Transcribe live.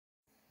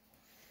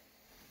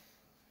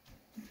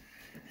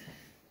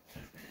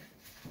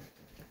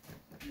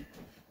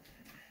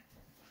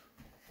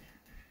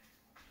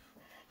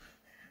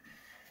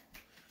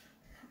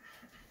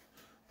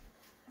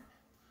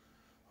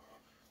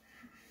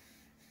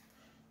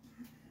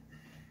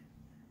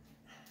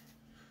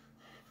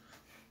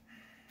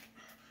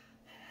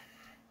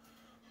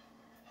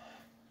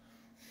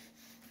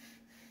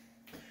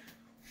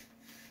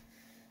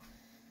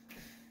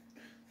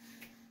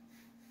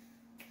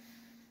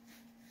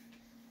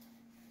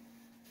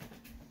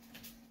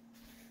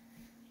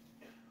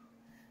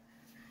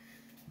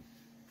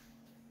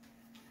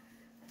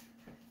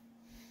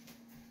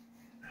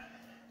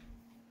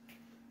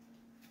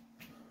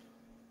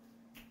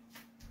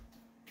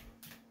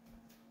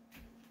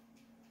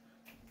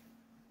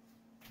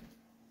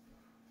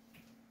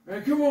Hey,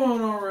 come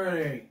on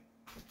already.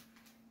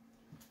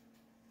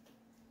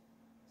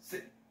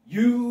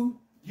 You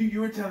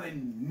were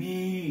telling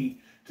me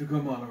to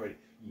come on already.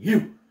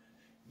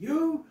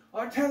 You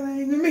are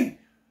telling me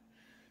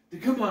to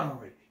come on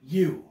already.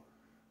 You.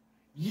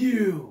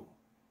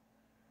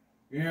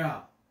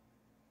 Yeah.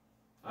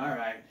 All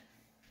right.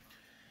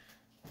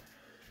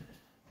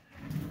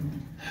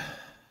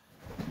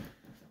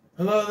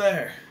 Hello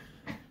there.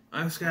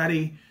 I'm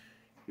Scotty.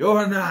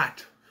 You're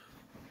not.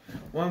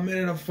 1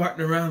 minute of farting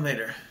around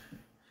later.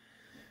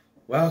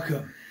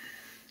 Welcome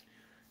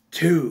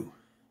to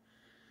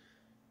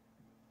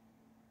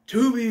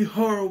Tubi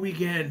Horror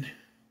Weekend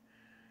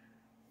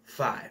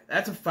 5.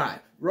 That's a 5.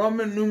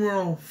 Roman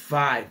numeral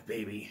 5,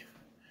 baby.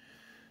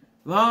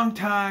 Long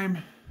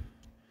time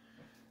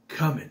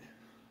coming.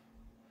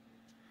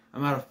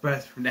 I'm out of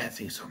breath from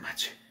dancing so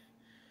much.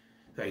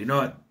 So you know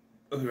what?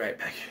 We'll be right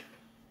back.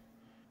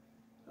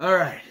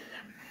 Alright.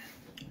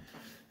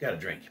 Got a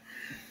drink.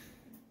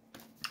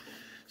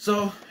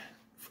 So,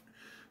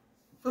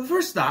 for the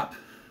first stop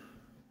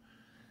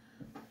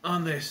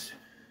on this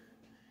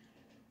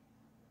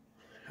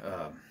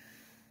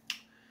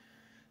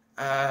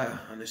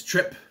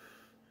trip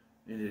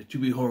into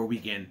Tubi Horror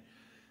Weekend,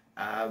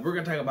 we're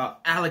going to talk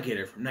about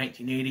Alligator from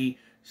 1980,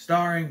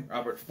 starring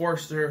Robert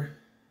Forster,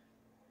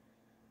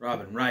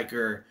 Robin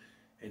Riker,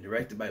 and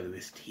directed by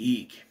Louis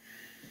Teague.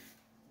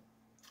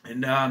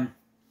 And,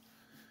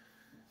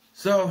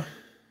 so,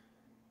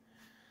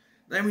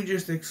 let me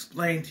just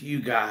explain to you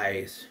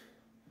guys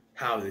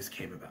how this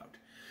came about.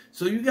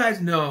 So, you guys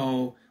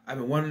know I've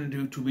been wanting to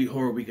do Tubi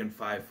Horror Weekend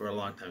 5 for a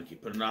long time.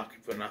 Keep putting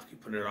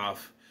it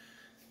off,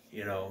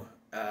 you know.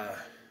 But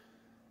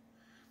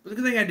the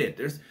good thing I did,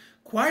 there's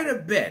quite a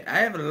bit. I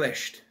have a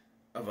list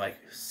of like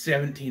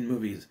 17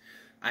 movies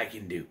I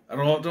can do. I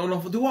don't know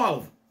if I'll do all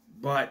of them,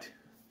 but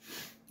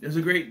there's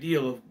a great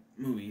deal of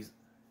movies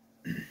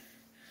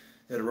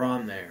that are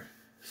on there.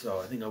 So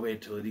I think I'll wait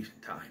until a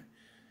decent time.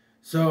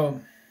 So,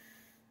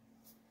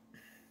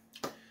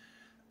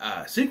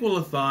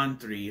 Sequel-a-thon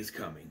 3 is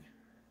coming.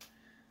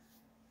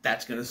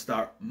 That's going to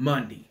start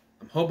Monday.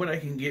 I'm hoping I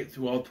can get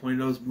through all 20 of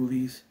those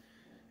movies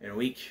in a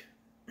week.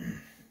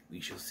 We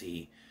shall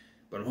see.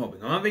 But I'm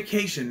hoping. I'm on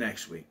vacation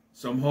next week,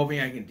 so I'm hoping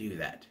I can do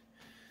that.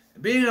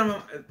 Being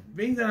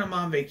that I'm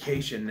on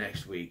vacation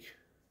next week,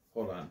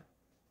 hold on.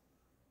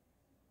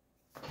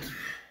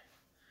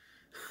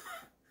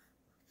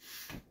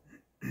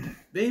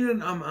 Being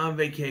that I'm on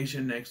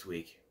vacation next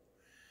week,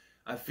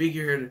 I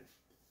figured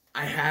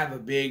I have a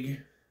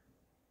big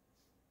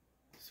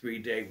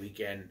 3-day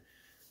weekend,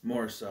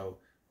 more so.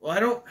 Well,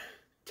 I don't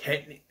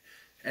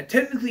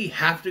technically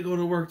have to go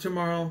to work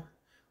tomorrow,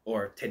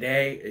 or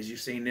today, as you're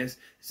seeing this.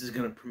 This is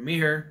going to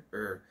premiere,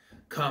 or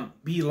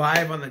be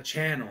live on the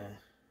channel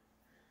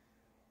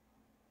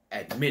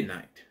at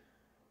midnight.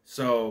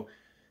 So,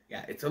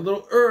 yeah, it's a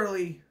little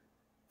early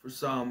for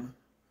some.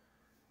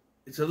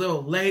 It's a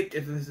little late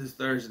if this is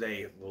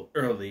Thursday, a little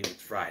early if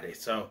it's Friday.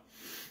 So,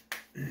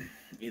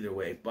 either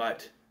way,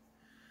 but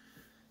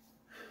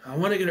I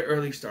want to get an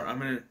early start. I'm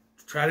going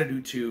to try to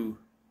do 2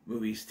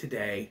 movies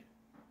today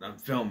that I'm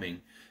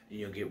filming. And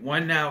you'll get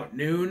one now at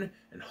noon,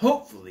 and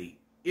hopefully,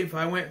 if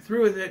I went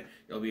through with it,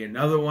 there'll be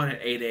another one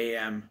at 8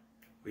 a.m.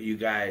 for you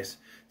guys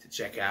to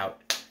check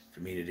out,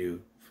 for me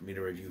to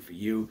review for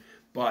you.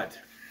 But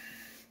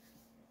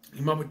I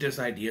came up with this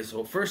idea.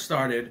 So it first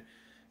started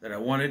that I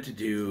wanted to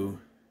do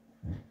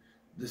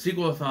the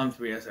Sequel-a-thon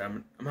 3. I said,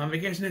 I'm on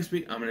vacation next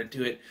week. I'm going to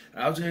do it.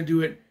 And I was going to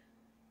do it,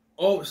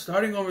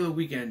 starting over the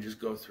weekend, just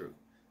go through.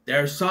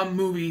 There are some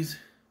movies,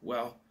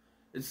 well,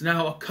 it's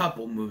now a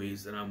couple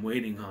movies that I'm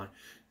waiting on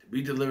to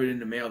be delivered in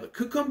the mail that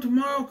could come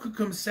tomorrow, could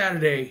come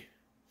Saturday.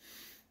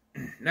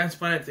 And that's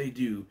fine if they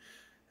do.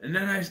 And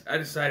then I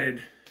decided,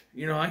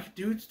 you know, I could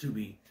do it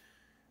Tubi.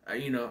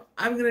 You know,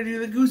 I'm going to do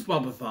the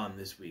Goosebump-a-thon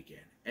this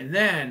weekend. And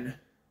then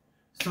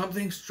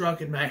something struck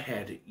in my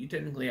head. You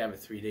technically have a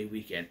 3-day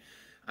weekend.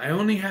 I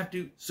only have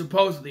to,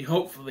 supposedly,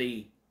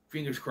 hopefully,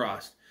 fingers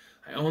crossed,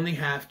 I only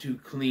have to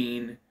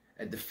clean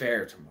at the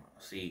fair tomorrow.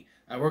 See,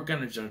 I work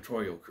on a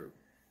janitorial crew.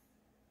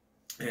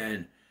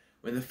 And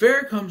when the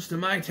fair comes to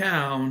my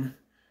town,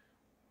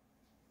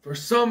 for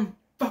some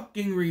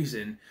fucking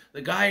reason,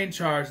 the guy in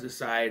charge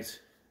has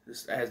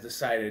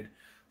decided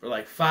for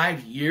like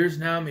 5 years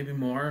now, maybe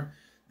more,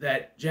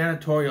 that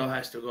janitorial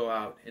has to go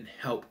out and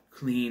help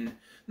clean,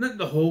 not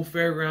the whole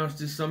fairgrounds,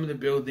 just some of the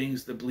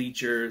buildings, the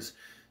bleachers,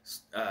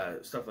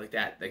 stuff like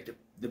that, like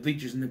the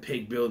bleachers in the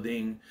pig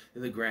building,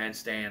 the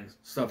grandstands,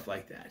 stuff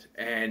like that.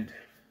 And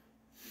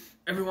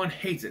everyone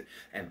hates it.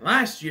 And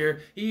last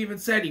year, he even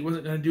said he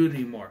wasn't going to do it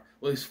anymore.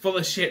 Well, he's full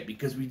of shit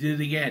because we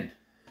did it again.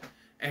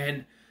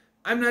 And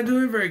I'm not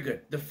doing very good.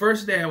 The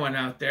first day I went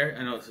out there,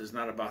 I know this is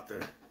not about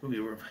the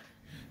movie.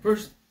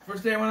 First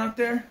day I went out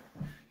there,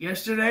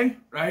 yesterday,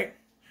 right?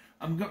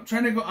 I'm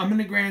in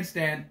the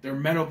grandstand. They're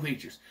metal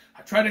bleachers.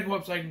 I try to go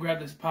up so I can grab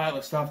this pile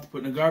of stuff to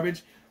put in the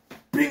garbage.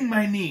 Bing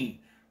my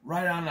knee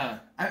right on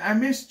I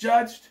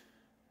misjudged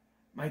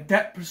my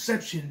depth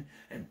perception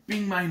and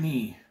bing my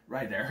knee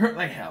right there. Hurt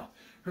like hell.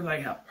 Her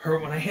leg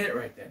hurt when I hit it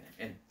right then.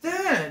 And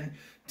then,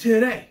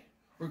 today,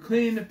 we're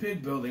cleaning the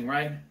pig building,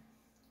 right?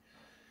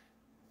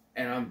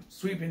 And I'm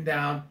sweeping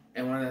down,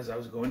 and as I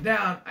was going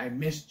down, I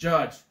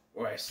misjudged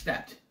where I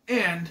stepped.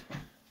 And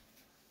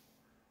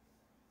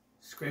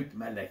scraped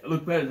my leg. It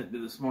looked better than it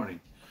did this morning.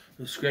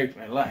 I scraped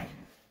my leg.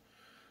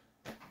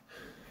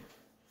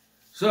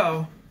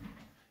 So,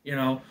 you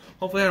know,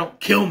 hopefully I don't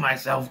kill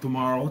myself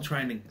tomorrow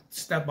trying to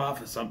step off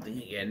of something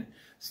again.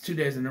 It's 2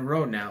 days in a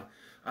row now.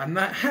 I'm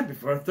not happy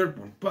for a third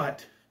one,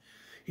 but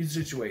here's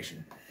the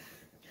situation.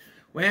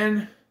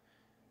 When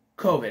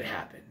COVID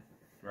happened,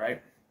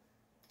 right,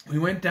 we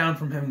went down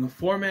from having a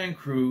 4-man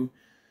crew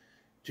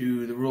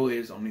to the rule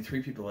is only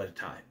 3 people at a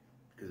time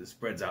because it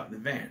spreads out in the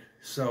van.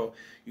 So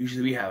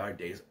usually we have our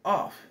days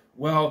off.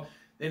 Well,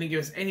 they didn't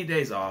give us any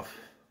days off,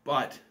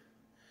 but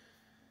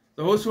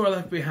those who are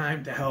left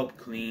behind to help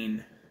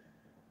clean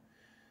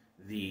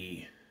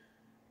the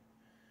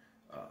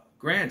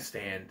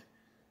grandstand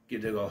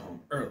get to go home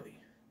early.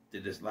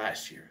 Did this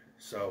last year.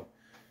 So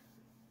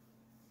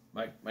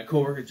my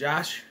coworker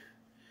Josh,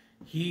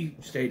 he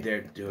stayed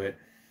there to do it,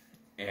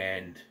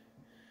 and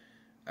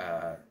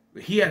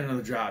he had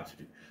another job to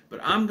do.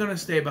 But I'm gonna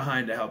stay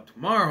behind to help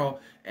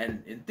tomorrow,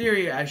 and in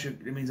theory,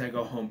 it means I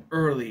go home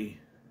early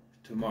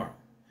tomorrow.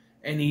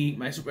 And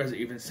my supervisor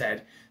even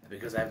said that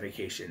because I have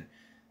vacation,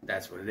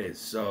 that's what it is.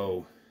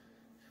 So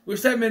we're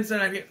 7 minutes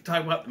and I get to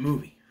talk about the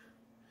movie.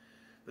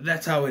 But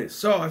that's how it is.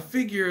 So I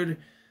figured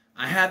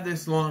I had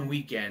this long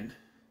weekend,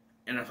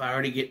 and if I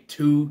already get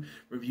 2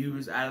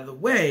 reviews out of the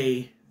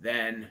way,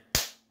 then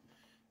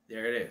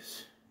there it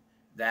is.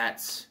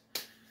 That's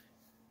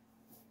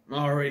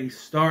already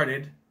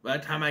started by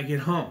the time I get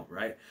home,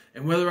 right?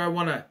 And whether I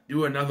want to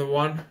do another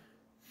one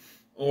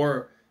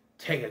or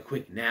take a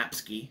quick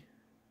napski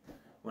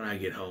when I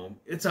get home,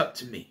 it's up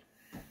to me.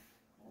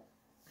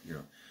 You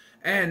know.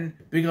 And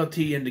Big LT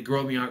and the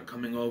girl we aren't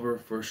coming over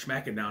for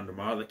Schmacking Down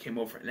tomorrow. They came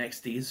over for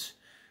NXT's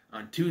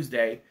on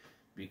Tuesday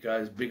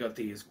because Big LT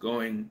is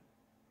going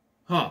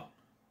home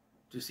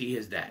to see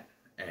his dad.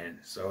 And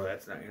so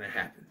that's not going to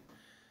happen.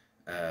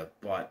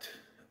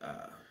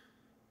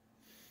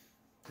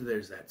 So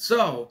there's that.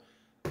 So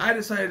I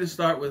decided to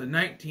start with a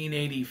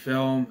 1980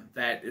 film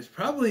that is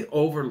probably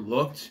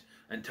overlooked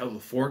until the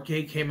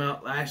 4K came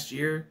out last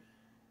year.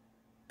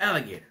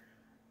 Alligator.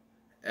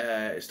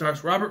 It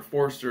stars Robert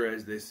Forster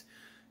as this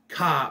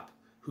cop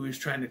who is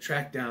trying to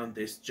track down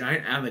this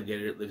giant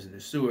alligator that lives in the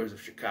sewers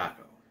of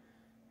Chicago.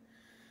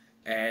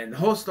 And the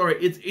whole story,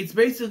 it's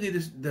basically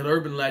the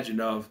urban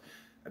legend of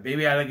a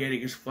baby alligator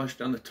gets flushed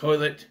down the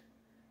toilet,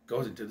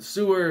 goes into the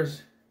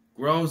sewers,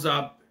 grows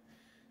up,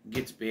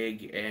 gets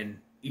big, and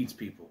eats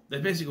people.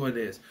 That's basically what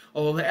it is.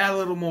 Although they add a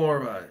little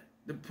more,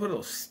 they put a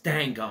little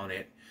stank on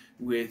it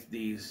with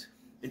these,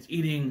 it's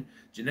eating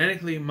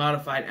genetically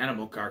modified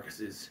animal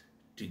carcasses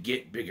to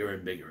get bigger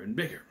and bigger and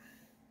bigger.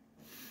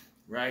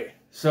 Right?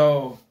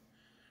 So,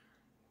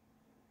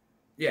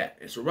 yeah.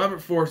 So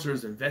Robert Forster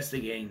is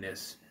investigating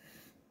this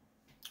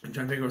and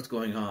trying to figure out what's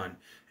going on.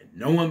 And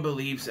no one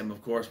believes him,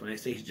 of course, when they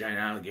say he's a giant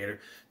alligator.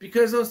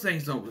 Because those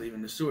things don't believe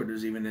in the sewer.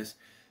 There's even this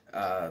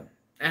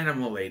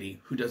animal lady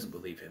who doesn't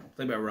believe him.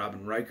 Played by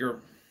Robin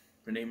Riker.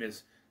 Her name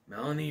is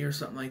Melanie or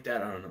something like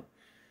that. I don't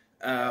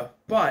know.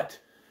 But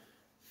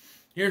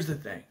here's the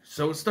thing.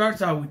 So it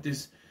starts out with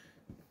this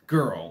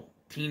girl,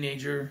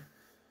 teenager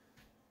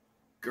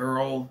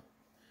girl,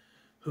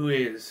 who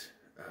is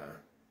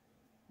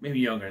maybe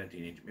younger than a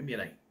teenager, maybe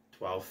like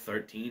 12,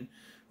 13,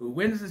 who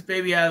wins this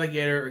baby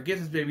alligator, or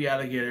gets this baby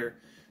alligator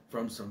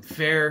from some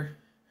fair,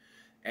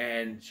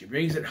 and she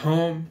brings it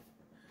home,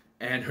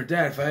 and her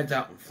dad finds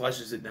out and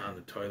flushes it down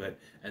the toilet,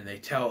 and they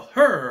tell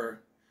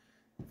her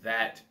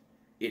that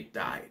it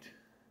died,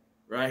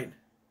 right?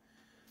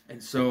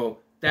 And so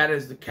that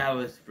is the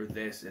catalyst for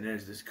this, and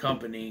there's this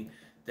company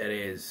that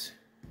is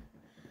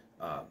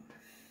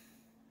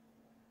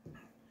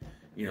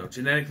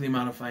genetically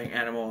modifying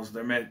animals.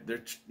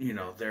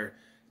 They're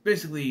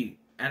basically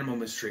animal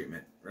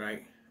mistreatment,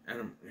 right?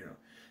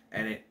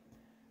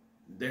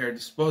 They're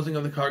disposing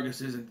of the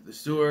carcasses into the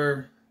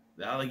sewer.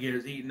 The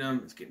alligator's eating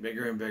them. It's getting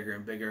bigger and bigger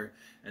and bigger,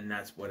 and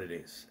that's what it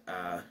is.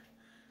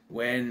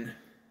 When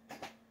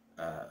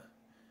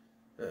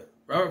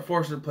Robert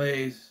Forster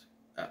plays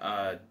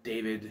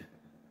David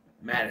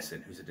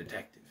Madison, who's a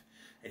detective,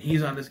 and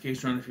he's on this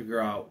case trying to figure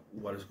out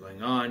what is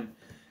going on,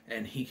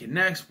 and he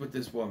connects with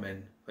this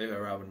woman, played by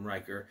Robin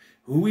Riker,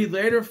 who we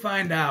later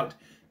find out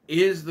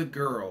is the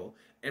girl.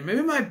 And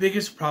maybe my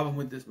biggest problem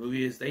with this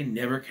movie is they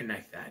never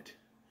connect that.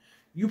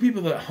 You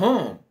people at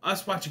home,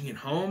 us watching at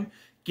home,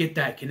 get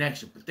that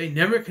connection, but they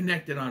never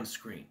connect it on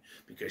screen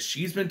because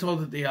she's been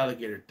told that the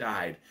alligator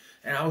died.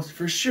 And I was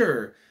for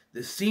sure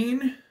the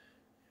scene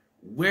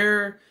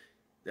where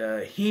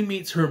he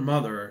meets her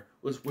mother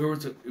was where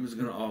it was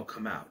going to all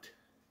come out.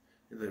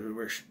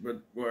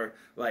 Where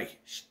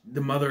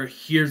the mother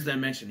hears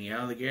them mention the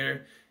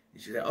alligator,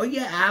 and she's like, "Oh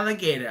yeah,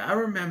 alligator! I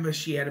remember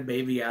she had a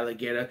baby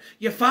alligator.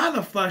 Your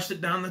father flushed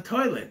it down the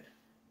toilet."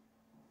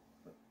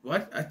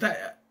 What? I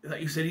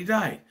thought you said he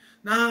died.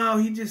 No,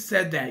 he just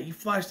said that. He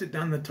flushed it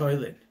down the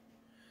toilet.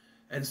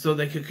 And so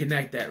they could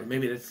connect that. Or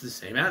maybe that's the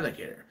same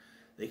alligator.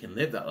 They can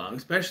live that long,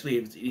 especially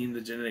if it's eating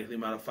the genetically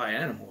modified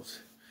animals.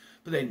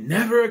 But they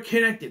never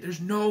connect it.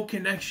 There's no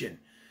connection.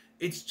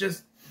 It's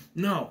just,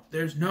 no.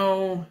 There's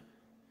no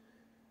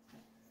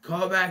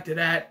callback to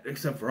that,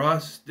 except for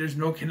us. There's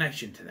no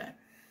connection to that.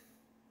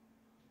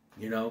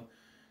 You know?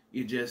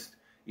 You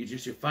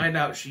find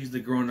out she's the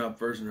grown-up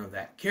version of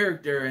that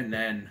character, and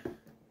then,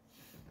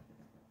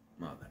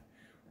 well,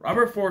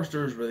 Robert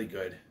Forster is really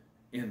good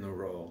in the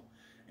role.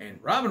 And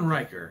Robin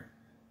Riker,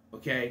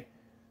 okay,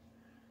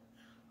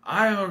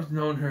 I always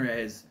known her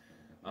as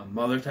a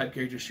mother-type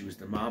character. She was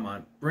the mom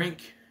on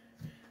Brink.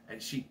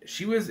 And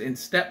she was in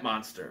Step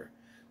Monster,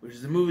 which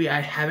is a movie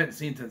I haven't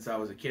seen since I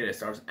was a kid. It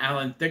stars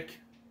Alan Thicke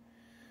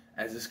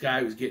as this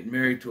guy who's getting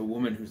married to a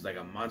woman who's like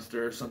a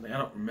monster or something. I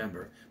don't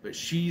remember. But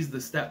she's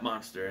the Step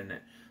Monster. And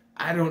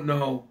I don't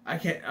know. I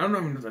don't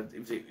even know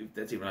if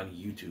that's even on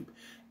YouTube.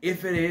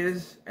 If it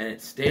is, and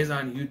it stays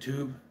on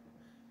YouTube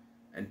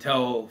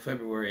until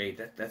February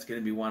 8th, that's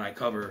going to be one I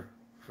cover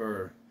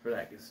for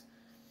that. Because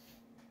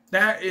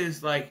that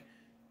is like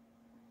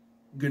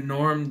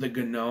Gnorm the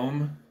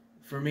Gnome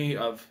for me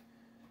of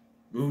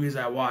movies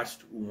I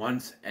watched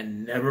once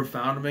and never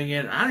found them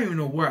again. I don't even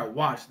know where I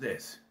watched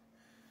this.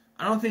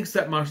 I don't think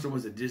Step Monster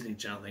was a Disney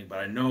Channel thing, but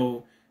I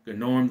know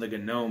Gnorm the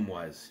Gnome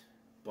was.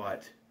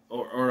 But,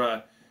 or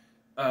a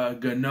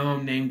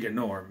gnome named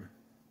Gnorm.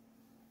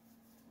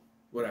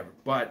 Whatever.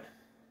 But,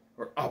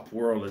 or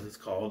Upworld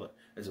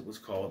as it was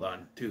called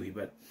on Tubi.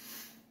 But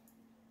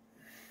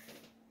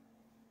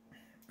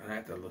I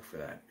have to look for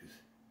that, because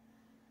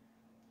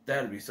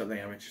that would be something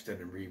I'm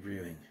interested in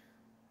reviewing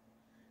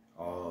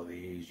all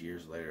these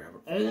years later.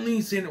 I've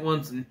only seen it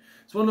once, and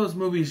it's one of those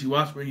movies you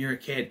watch when you're a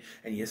kid,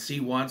 and you see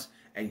once,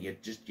 and you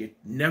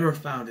never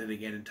found it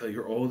again until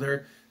you're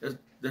older. There's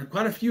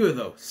quite a few of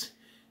those,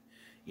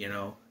 you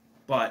know.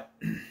 But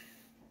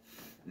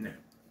no,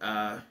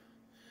 I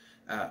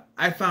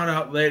found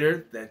out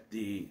later that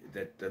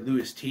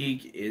Louis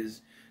Teague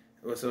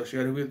was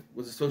associated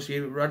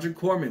with Roger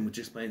Corman, which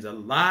explains a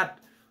lot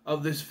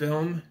of this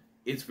film.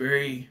 It's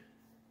very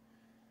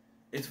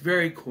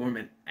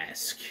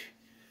Corman-esque.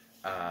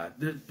 But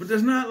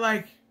there's not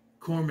like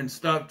Corman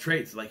stuff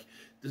traits. Like,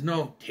 there's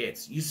no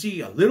tits. You see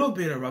a little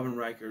bit of Robin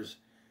Riker's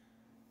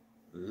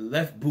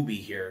left boobie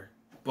here,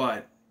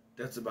 but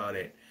that's about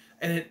it.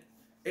 And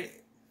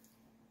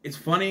it's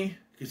funny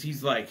because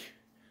he's like,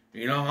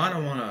 you know, I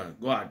don't want to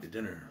go out to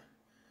dinner.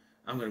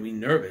 I'm going to be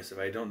nervous if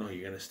I don't know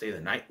you're going to stay the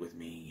night with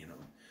me, you know.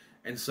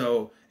 And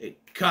so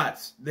it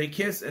cuts. They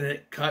kiss, and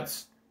it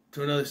cuts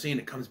to another scene.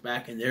 It comes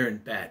back, and they're in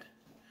bed.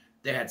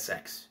 They had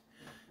sex.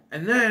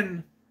 And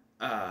then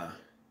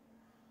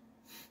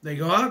they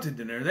go out to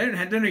dinner. They didn't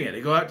have dinner yet.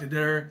 They go out to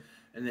dinner,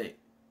 and they,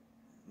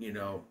 you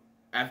know,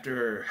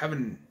 after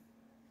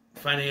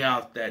finding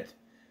out that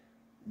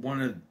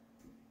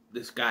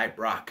this guy,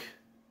 Brock,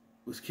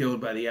 was killed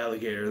by the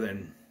alligator,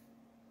 then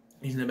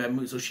he's in a bad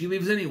mood. So she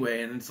leaves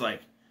anyway, and it's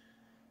like,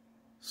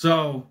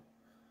 so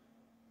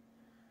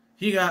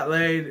he got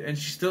laid, and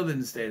she still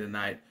didn't stay the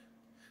night.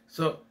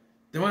 So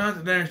they went out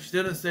to dinner, she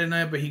still didn't stay the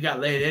night, but he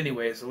got laid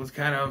anyway, so it's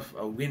kind of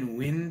a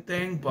win-win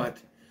thing, but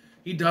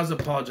he does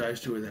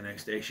apologize to her the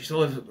next day. She still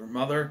lives with her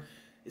mother.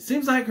 It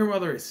seems like her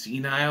mother is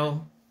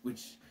senile,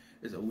 which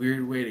is a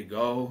weird way to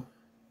go,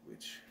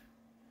 which,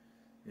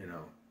 you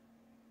know.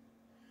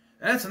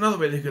 That's another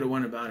way they could have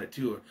went about it,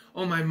 too.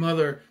 Oh, my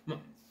mother,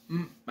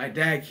 my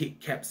dad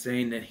kept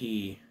saying that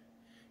he,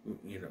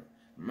 you know,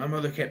 my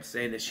mother kept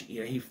saying that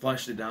he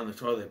flushed it down the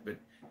toilet, but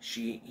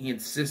he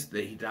insists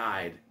that it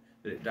died.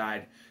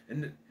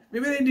 And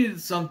maybe they needed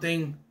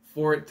something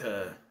for it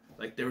to,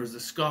 like there was a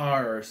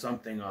scar or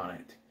something on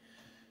it,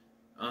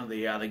 on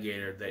the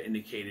alligator that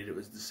indicated it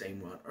was the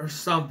same one or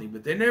something,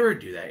 but they never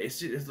do that.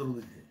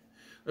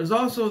 There's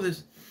also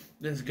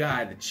this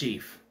guy, the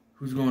chief,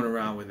 who's going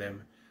around with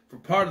him for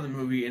part of the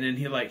movie, and then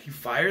he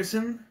fires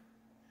him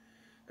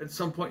at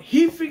some point.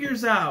 He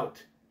figures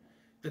out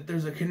that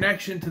there's a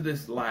connection to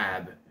this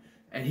lab,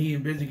 and he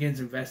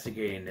begins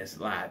investigating this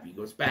lab. He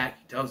goes back,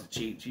 he tells the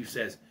chief. Chief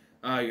says,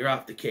 you're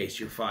off the case,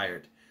 you're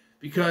fired.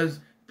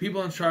 Because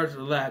people in charge of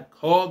the lab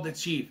called the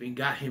chief and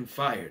got him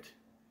fired.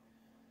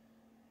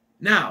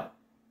 Now,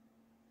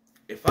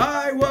 if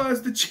I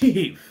was the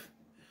chief,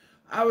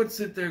 I would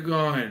sit there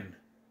going,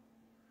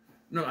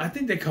 no, I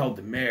think they called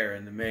the mayor,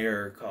 and the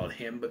mayor called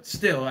him, but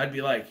still, I'd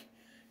be like,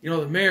 you know,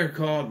 the mayor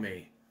called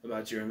me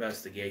about your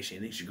investigation.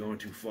 He thinks you're going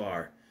too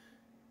far.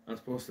 I'm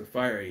supposed to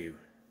fire you.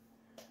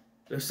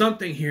 There's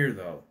something here,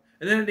 though.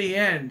 And then at the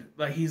end,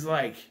 like, he's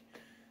like,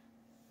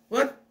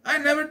 what? I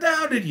never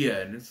doubted you.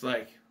 And it's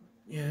like,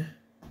 yeah.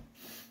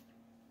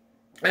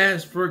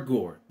 As for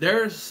gore,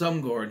 there's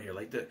some gore in here.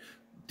 Like, the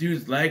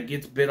dude's leg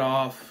gets bit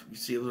off. You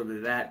see a little bit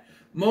of that.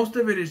 Most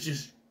of it is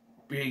just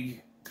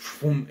big,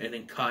 and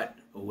then cut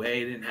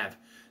away. Didn't have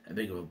that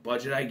big of a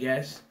budget, I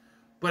guess.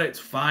 But it's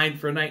fine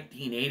for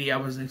 1980. I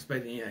wasn't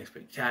expecting anything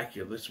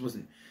spectacular. This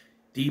wasn't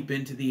deep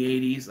into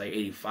the 80s, like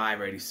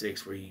 85 or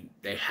 86, where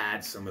they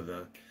had some of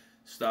the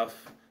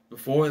stuff.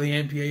 before the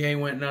MPAA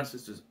went nuts.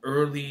 This is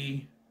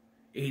early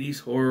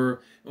 80s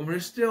horror. And we're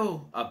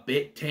still a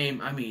bit tame.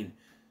 I mean,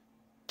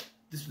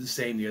 this was the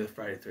same year that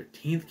Friday the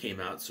 13th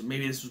came out. So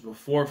maybe this was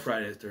before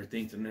Friday the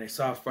 13th. And then I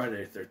saw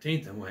Friday the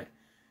 13th and went,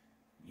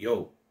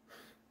 yo,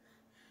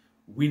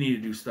 we need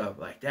to do stuff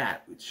like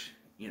that. Which,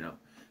 you know.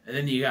 And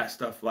then you got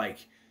stuff like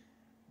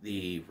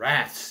the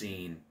wrath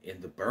scene in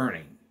The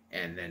Burning.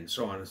 And then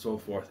so on and so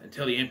forth.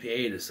 Until the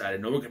MPAA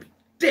decided, no, we're going to be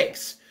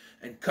dicks.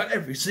 And cut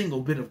every single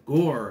bit of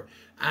gore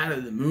out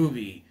of the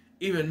movie.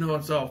 Even though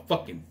it's all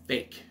fucking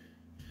fake.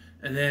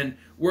 And then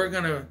we're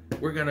gonna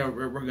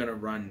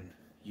run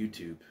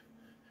YouTube.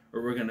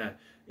 Or we're gonna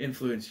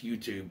influence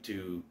YouTube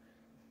to,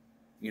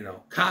 you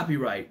know,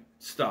 copyright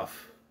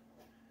stuff.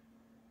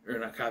 Or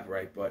not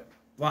copyright, but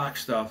block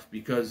stuff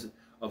because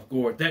of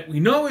gore that we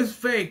know is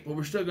fake, but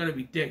we're still gonna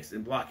be dicks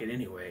and block it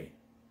anyway.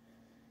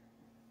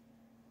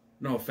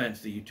 No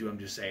offense to YouTube, I'm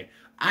just saying.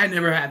 I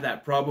never had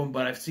that problem,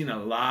 but I've seen a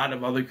lot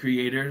of other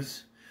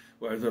creators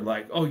where they're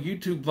like, oh,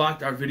 YouTube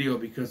blocked our video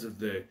because of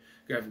the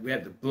graphic. We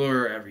had to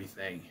blur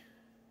everything.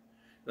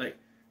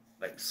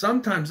 Like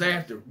sometimes they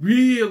have to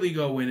really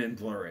go in and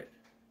blur it.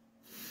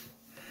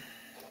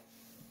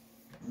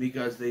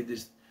 Because they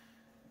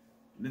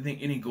think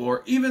any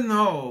gore, even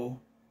though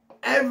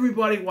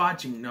everybody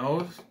watching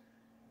knows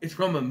it's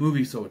from a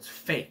movie, so it's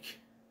fake.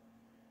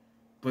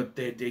 But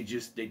they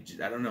just,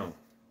 I don't know.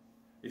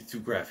 It's too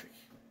graphic.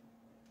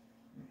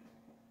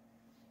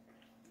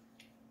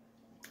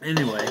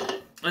 Anyway,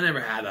 I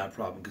never had that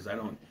problem because I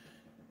don't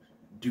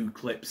do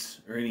clips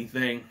or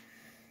anything.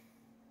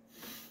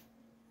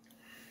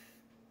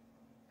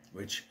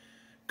 Which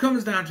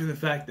comes down to the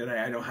fact that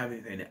I don't have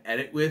anything to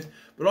edit with.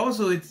 But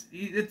also, it's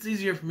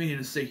easier for me to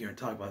just sit here and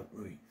talk about the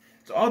movie.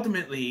 So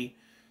ultimately,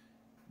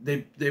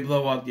 they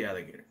blow up the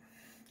alligator.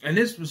 And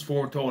this was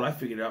foretold. I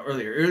figured it out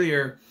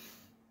earlier,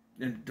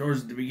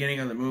 towards the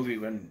beginning of the movie,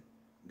 when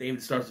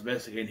David starts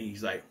investigating,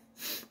 he's like,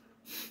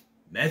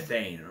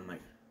 methane. And I'm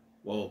like,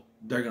 well,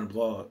 they're going to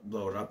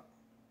blow it up.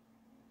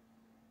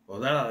 Well,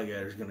 that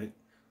alligator's going to...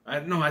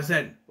 I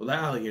said, well, that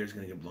alligator's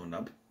going to get blown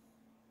up.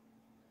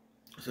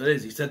 So it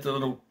is. He sets a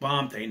little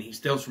bomb thing. He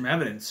steals from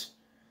evidence.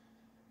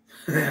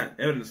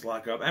 Evidence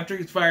lockup. After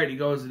he gets fired, he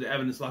goes to the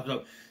evidence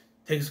lockup,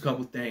 takes a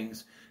couple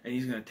things, and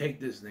he's going to take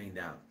this thing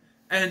down.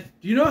 And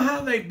do you know how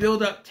they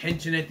build up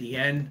tension at the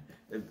end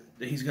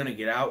that he's going to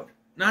get out?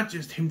 Not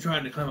just him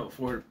trying to climb up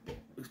before it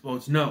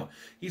explodes. No.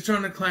 He's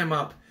trying to climb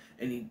up,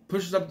 and he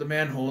pushes up the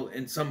manhole,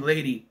 and some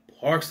lady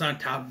parks on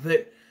top of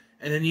it.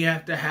 And then you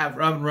have to have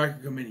Robin Riker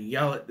come in and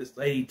yell at this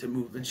lady to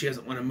move, and she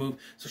doesn't want to move,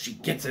 so she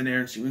gets in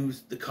there and she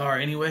moves the car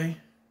anyway.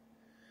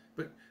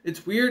 But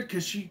it's weird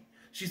because she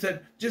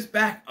said, just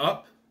back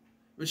up.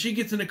 But she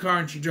gets in the car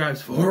and she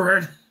drives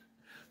forward.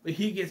 But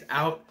he gets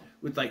out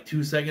with like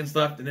 2 seconds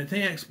left, and the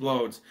thing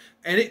explodes.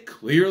 And it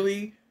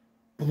clearly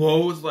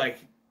blows like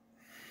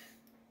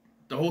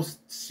the whole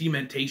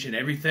cementation,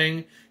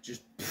 everything,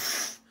 just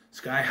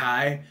sky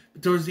high.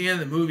 But towards the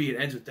end of the movie, it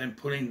ends with them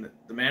putting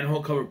the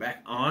manhole cover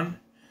back on.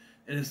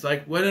 And it's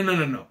like, well,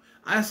 no.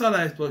 I saw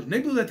that explosion. They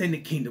blew that thing to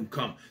Kingdom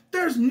Come.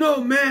 There's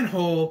no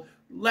manhole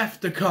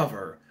left to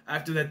cover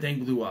after that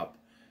thing blew up.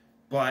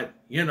 But,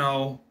 you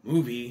know,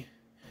 movie.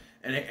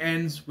 And it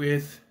ends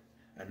with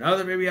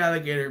another baby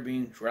alligator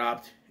being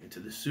dropped into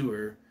the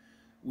sewer,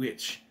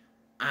 which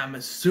I'm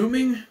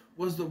assuming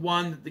was the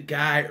one that the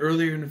guy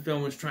earlier in the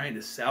film was trying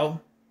to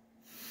sell.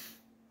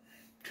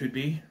 Could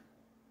be.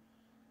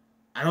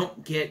 I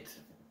don't get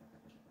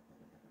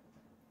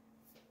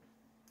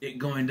it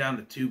going down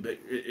the tube, but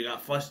it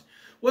got flushed.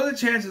 What are the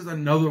chances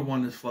another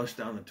one is flushed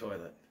down the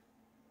toilet?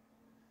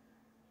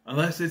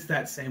 Unless it's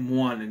that same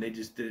one and they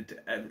just did it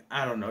to...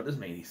 I don't know. It doesn't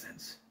make any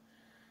sense.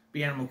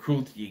 Be animal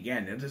cruelty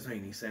again. It doesn't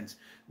make any sense.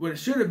 What it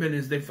should have been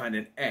is they find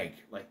an egg.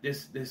 Like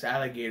this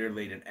alligator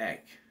laid an egg.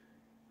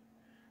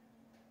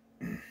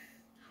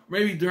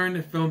 Maybe during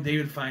the film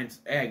David finds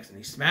eggs and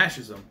he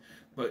smashes them,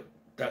 but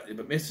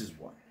misses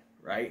one,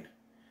 right?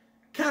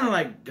 Kind of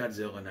like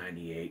Godzilla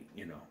 98,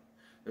 you know.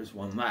 There's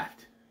one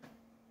left.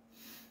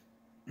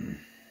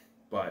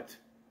 But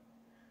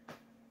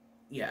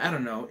yeah, I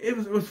don't know. It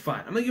was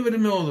fine. I'm gonna give it a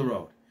middle of the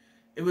road.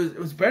 It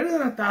was better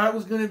than I thought it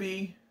was gonna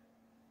be,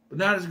 but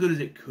not as good as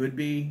it could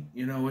be.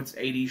 You know, it's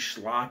 80s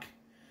schlock.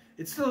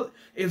 It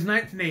was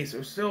 1980s, so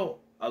it's still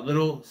a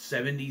little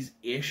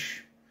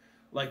 70s-ish,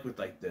 like with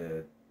like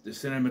the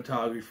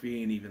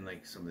cinematography and even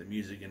like some of the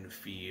music and the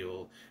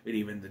feel and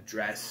even the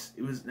dress.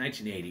 It was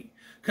 1980.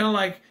 Kind of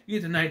like you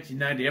get to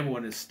 1990,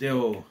 everyone is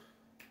still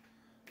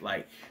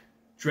like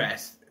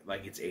dressed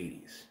like it's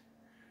 80s,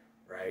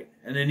 right?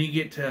 And then you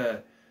get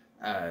to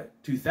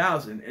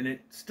 2000 and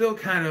it's still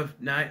kind of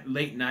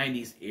late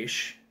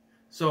 90s-ish.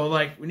 So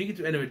like when you get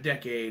to the end of a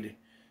decade,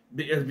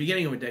 at the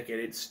beginning of a decade,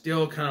 it's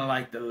still kind of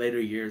like the later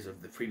years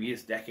of the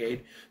previous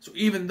decade. So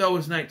even though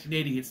it's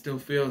 1980, it still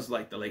feels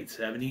like the late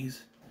 70s.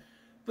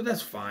 But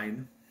that's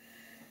fine.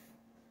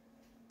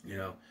 You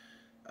know.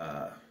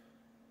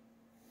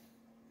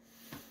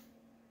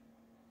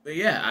 But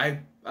yeah,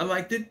 I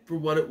liked it for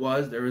what it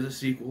was. There was a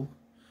sequel.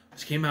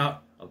 This came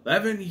out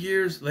 11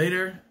 years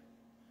later.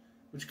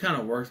 which kind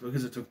of works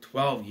because it took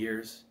 12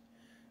 years,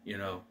 you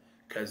know,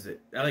 because the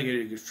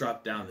alligator gets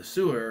dropped down the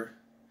sewer,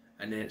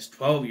 and then it's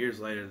 12 years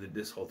later that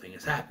this whole thing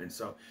has happened.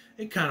 So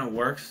it kind of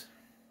works.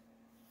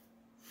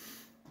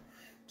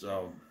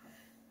 So,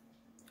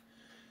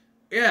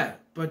 yeah.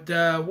 But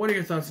what are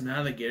your thoughts on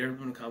Alligator?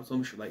 In the comments below,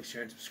 make sure to like,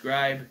 share, and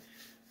subscribe.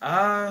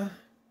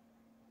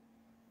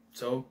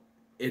 So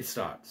it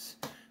starts.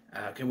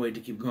 Can't wait to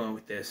keep going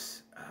with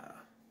this.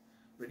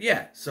 But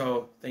yeah,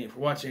 so thank you for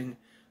watching.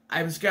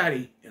 I've been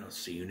Scotty, and I'll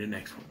see you in the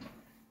next one.